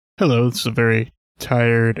Hello, this is a very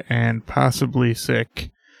tired and possibly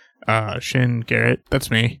sick Shin Garrett.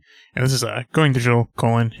 That's me. And this is Going Digital,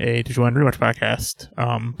 a Digital and Rewatch podcast.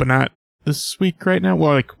 But not this week right now.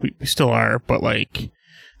 Well, we still are, but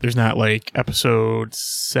there's not episode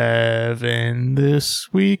 7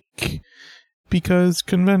 this week because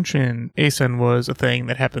convention ASEN was a thing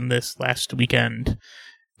that happened this last weekend.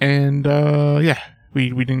 And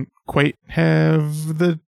we didn't quite have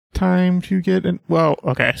the time to get in. Well,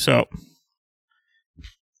 okay, so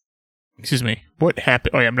excuse me, what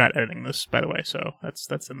happened? Oh yeah, I'm not editing this, by the way, so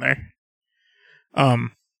that's in there.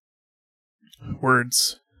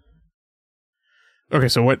 Words. Okay,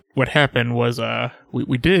 so what happened was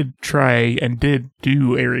we did try and did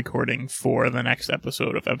do a recording for the next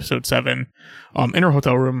episode of episode 7 in our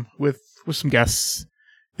hotel room with some guests.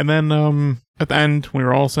 And then at the end, when we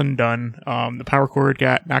were all said and done, the power cord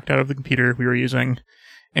got knocked out of the computer we were using.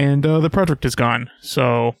 And the project is gone.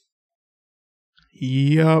 So,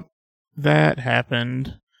 yep, that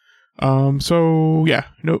happened. This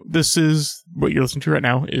is what you're listening to right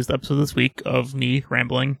now is the episode this week of me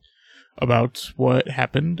rambling about what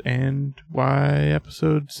happened and why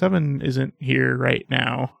episode 7 isn't here right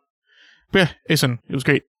now. But yeah, ASEN, it was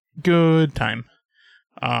great. Good time.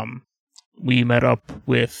 We met up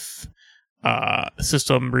with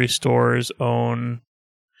System Restore's own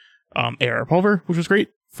AR Pulver, which was great.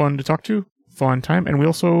 Fun to talk to. Fun time. And we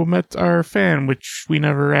also met our fan, which we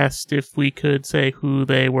never asked if we could say who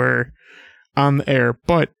they were on the air.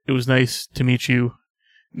 But it was nice to meet you,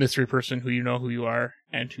 mystery person who you know who you are,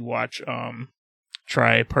 and to watch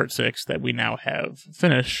Try Part 6 that we now have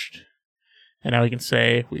finished. And now we can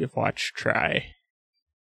say we have watched Try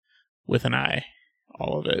with an I.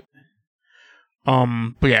 All of it.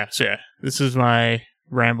 This is my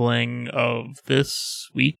rambling of this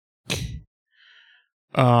week.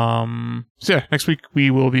 Next week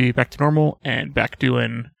we will be back to normal and back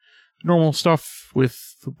doing normal stuff with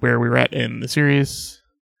where we're at in the series.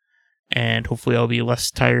 And hopefully I'll be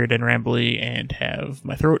less tired and rambly and have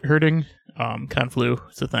my throat hurting. Conflu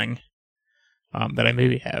is a thing that I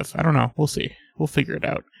maybe have. I don't know. We'll see. We'll figure it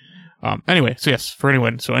out. For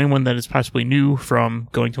anyone that is possibly new from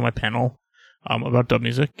going to my panel about dub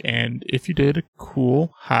music, and if you did,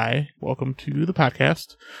 cool, hi, welcome to the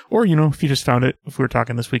podcast. Or, if you just found it, if we were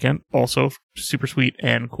talking this weekend, also super sweet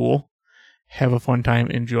and cool. Have a fun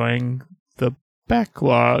time enjoying the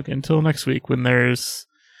backlog until next week when there's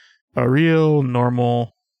a real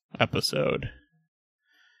normal episode.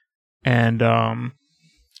 And, I've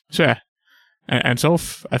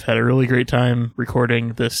had a really great time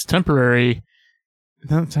recording this temporary,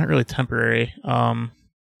 no, it's not really temporary,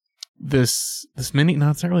 this mini, no,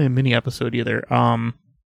 it's not really a mini episode either. I've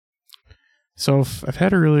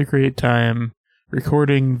had a really great time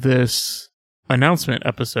recording this announcement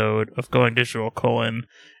episode of Going Digital, a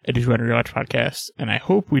Digital and Rewatch podcast, and I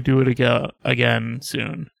hope we do it again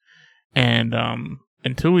soon. And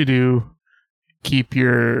until we do, keep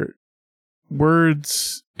your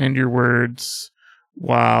words and your words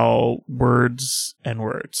while words and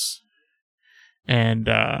words. And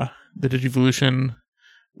the Digivolution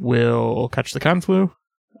will catch the conflu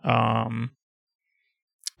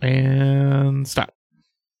and stop.